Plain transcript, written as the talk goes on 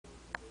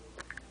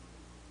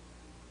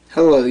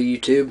Hello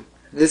YouTube,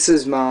 this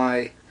is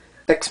my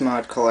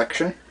xmod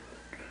collection.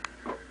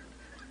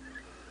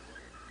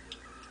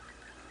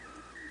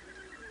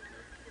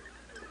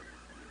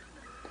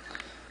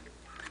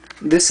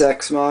 This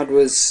xmod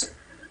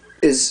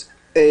is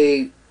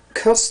a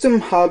custom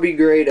hobby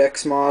grade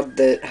xmod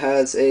that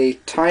has a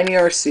tiny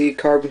RC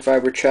carbon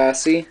fiber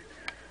chassis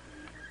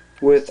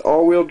with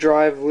all-wheel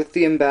drive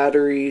lithium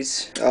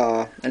batteries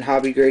and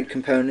hobby grade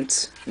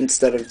components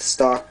instead of the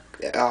stock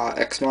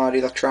xmod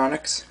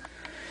electronics.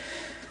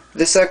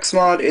 This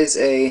xmod is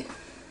a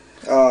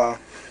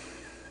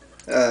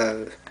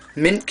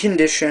mint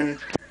condition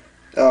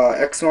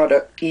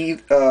xmod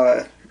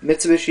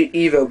Mitsubishi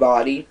Evo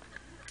body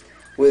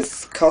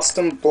with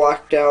custom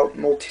blacked out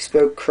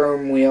multi-spoke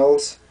chrome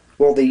wheels.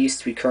 Well, they used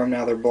to be chrome,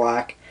 now they're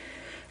black.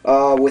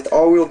 With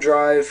all-wheel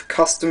drive,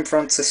 custom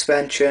front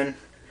suspension,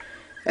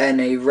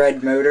 and a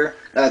red motor.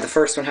 The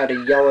first one had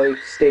a yellow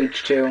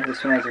stage 2.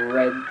 This one has a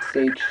red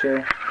stage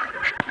 2.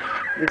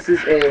 This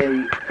is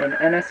an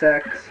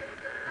NSX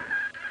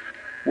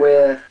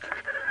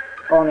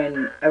on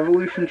an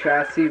Evolution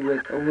chassis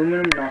with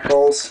aluminum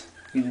knuckles.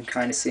 You can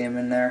kind of see them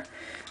in there.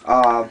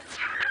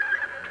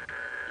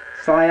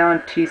 Scion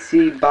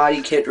TC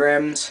body kit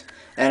rims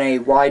and a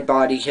wide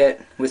body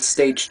kit with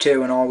stage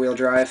 2 and all-wheel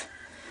drive.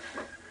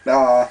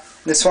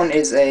 This one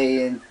is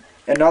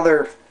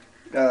another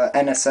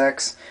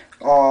NSX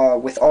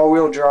with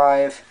all-wheel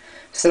drive,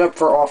 set up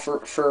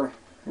for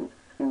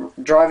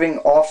driving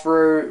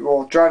off-road,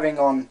 well, driving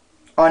on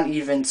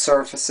uneven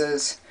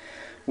surfaces,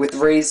 with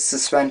raised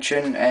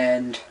suspension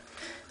and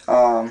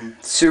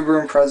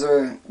Subaru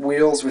Impreza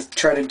wheels with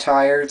treaded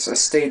tires, a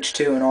stage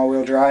 2 and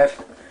all-wheel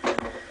drive.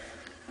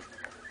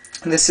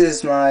 This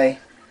is my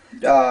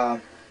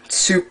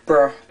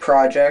Supra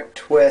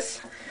project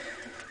with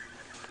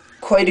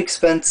quite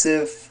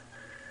expensive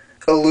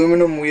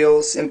aluminum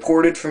wheels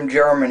imported from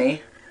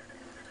Germany.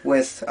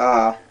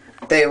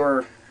 They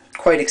were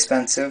quite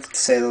expensive, to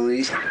say the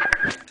least.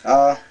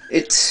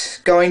 It's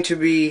going to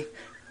be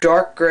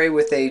dark gray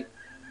with a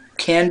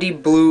candy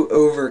blue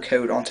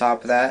overcoat on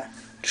top of that.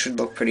 Should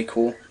look pretty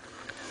cool.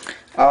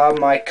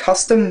 My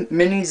custom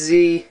Mini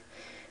Z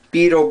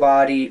Beetle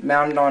body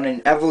mounted on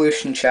an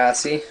Evolution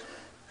chassis.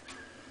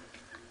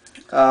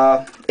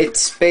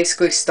 It's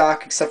basically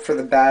stock except for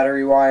the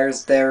battery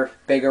wires. They're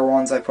bigger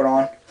ones I put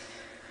on.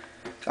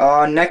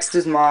 Next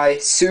is my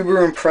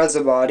Subaru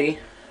Impreza body,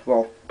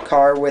 well,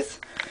 car with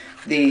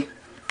the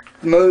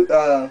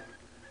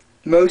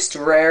most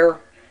rare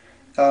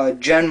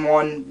Gen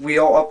 1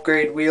 wheel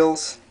upgrade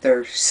wheels.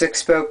 They're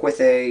 6-spoke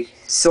with a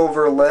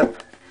silver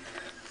lip.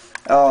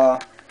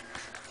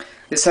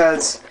 This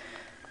has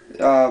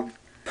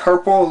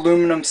purple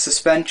aluminum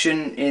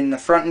suspension in the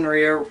front and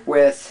rear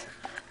with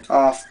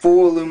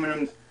full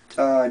aluminum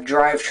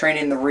drivetrain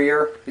in the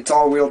rear. It's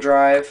all-wheel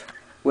drive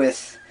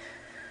with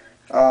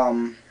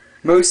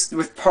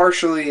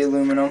partially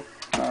aluminum.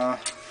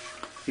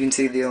 You can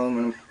see the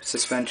aluminum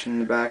suspension in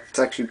the back. It's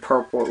actually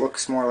purple. It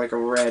looks more like a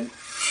red.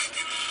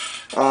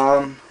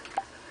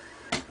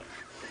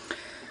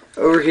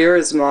 Over here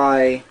is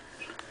my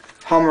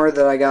Hummer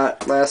that I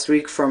got last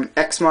week from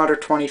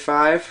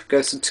xmodder25.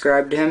 Go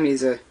subscribe to him.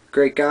 He's a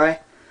great guy.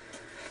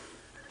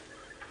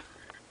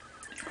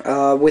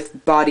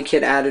 With body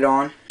kit added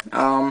on.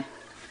 And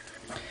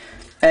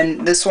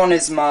this one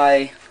is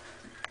my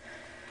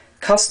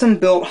custom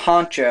built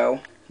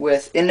Honcho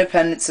with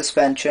independent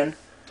suspension.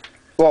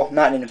 Well,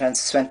 not independent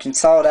suspension,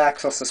 solid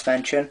axle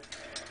suspension.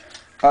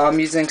 I'm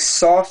using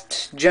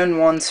soft Gen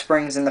 1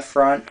 springs in the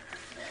front.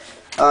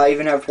 I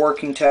even have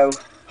working toe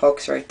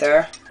hooks right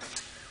there.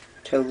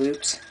 Toe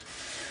loops.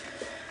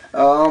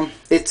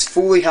 It's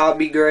fully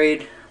hobby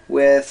grade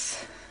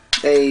with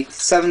a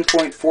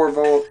 7.4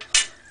 volt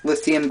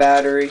lithium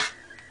battery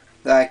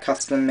that I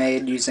custom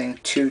made using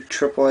 2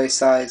 AAA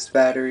sized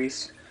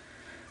batteries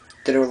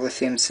that are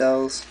lithium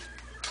cells.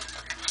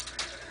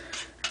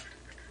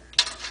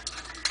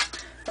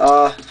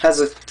 Has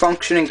a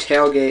functioning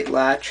tailgate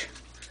latch.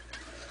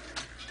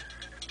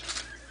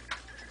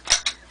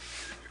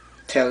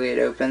 Tailgate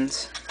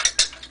opens.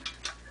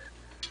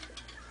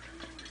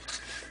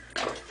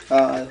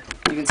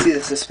 You can see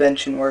the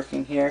suspension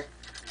working here.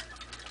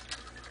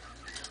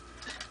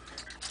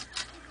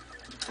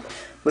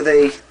 With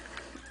a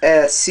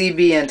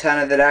CB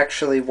antenna that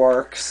actually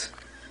works.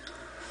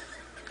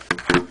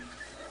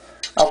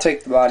 I'll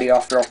take the body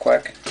off real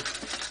quick.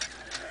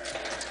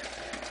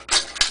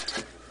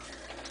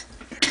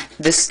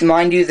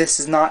 Mind you, this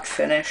is not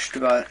finished,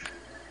 but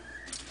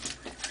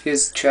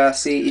here's the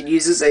chassis. It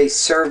uses a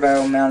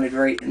servo mounted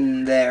right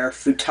in there.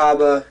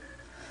 Futaba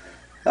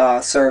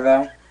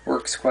servo.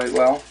 Works quite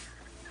well.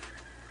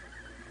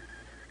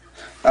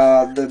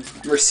 The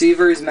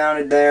receiver is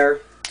mounted there.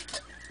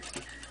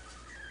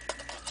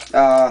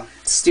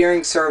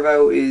 Steering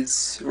servo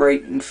is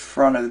right in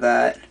front of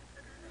that.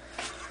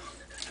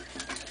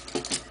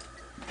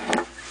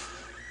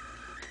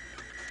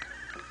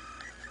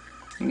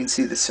 You can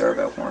see the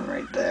servo horn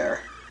right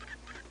there.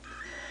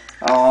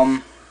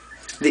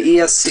 The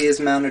ESC is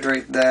mounted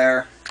right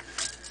there.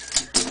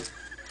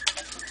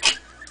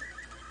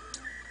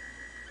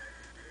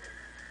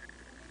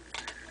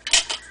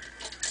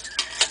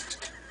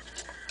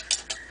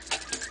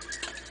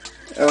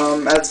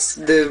 as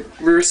the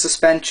rear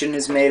suspension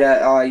is made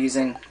at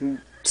using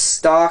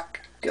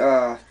stock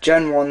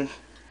Gen 1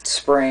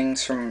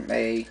 springs from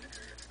a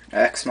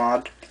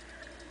xmod.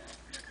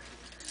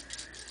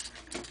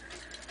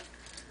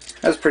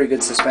 That's pretty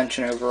good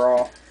suspension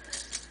overall.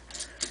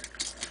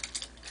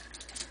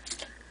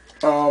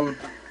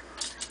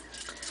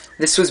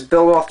 This was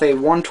built off a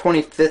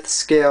 1/25th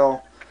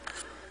scale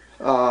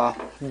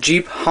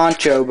Jeep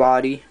Honcho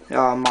body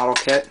model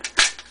kit.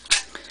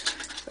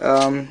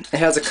 It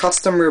has a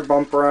custom rear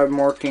bumper I'm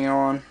working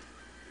on,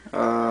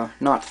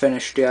 not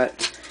finished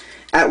yet.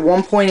 At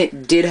one point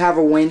it did have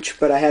a winch,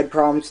 but I had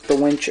problems with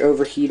the winch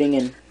overheating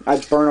and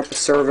I'd burn up a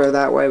servo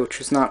that way, which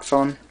was not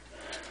fun.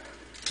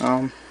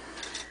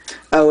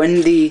 Oh,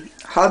 and the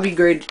hobby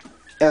grade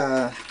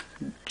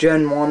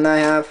Gen 1 that I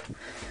have,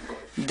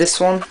 this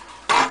one,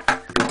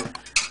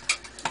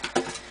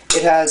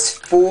 it has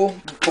full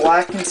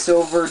black and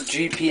silver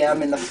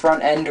GPM in the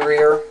front and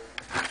rear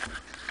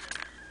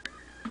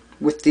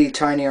with the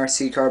tiny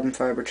RC carbon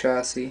fiber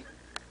chassis.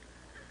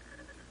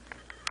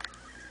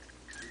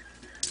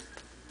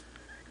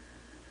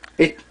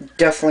 It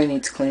definitely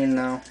needs cleaning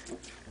though.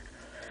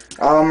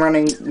 I'm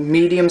running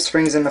medium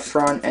springs in the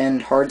front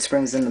and hard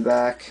springs in the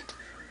back.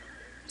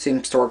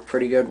 Seems to work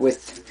pretty good.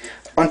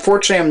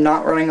 Unfortunately, I'm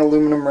not running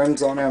aluminum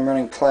rims on it. I'm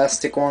running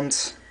plastic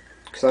ones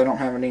because I don't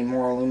have any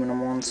more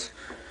aluminum ones.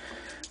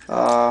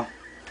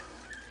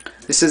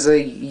 This is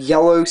a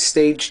yellow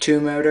stage 2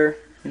 motor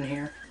in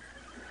here.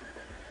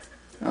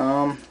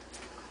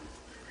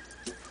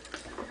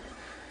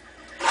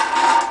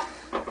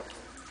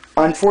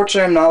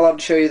 Unfortunately, I'm not allowed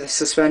to show you the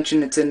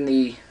suspension. It's in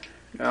the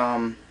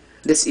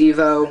this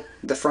Evo.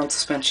 The front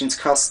suspension's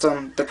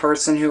custom. The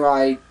person who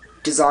I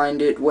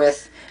designed it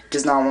with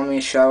does not want me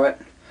to show it.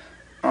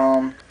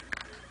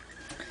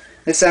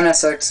 This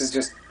NSX is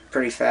just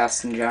pretty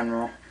fast in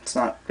general. It's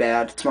not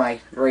bad. It's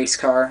my race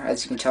car,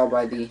 as you can tell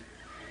by the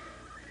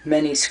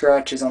many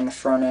scratches on the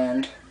front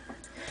end.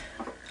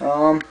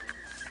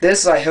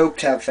 This I hope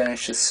to have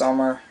finished this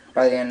summer,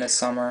 by the end of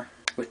summer,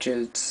 which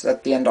is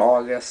at the end of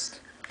August.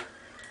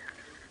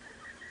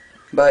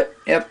 But,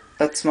 yep,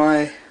 that's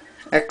my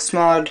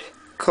xmod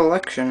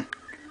collection.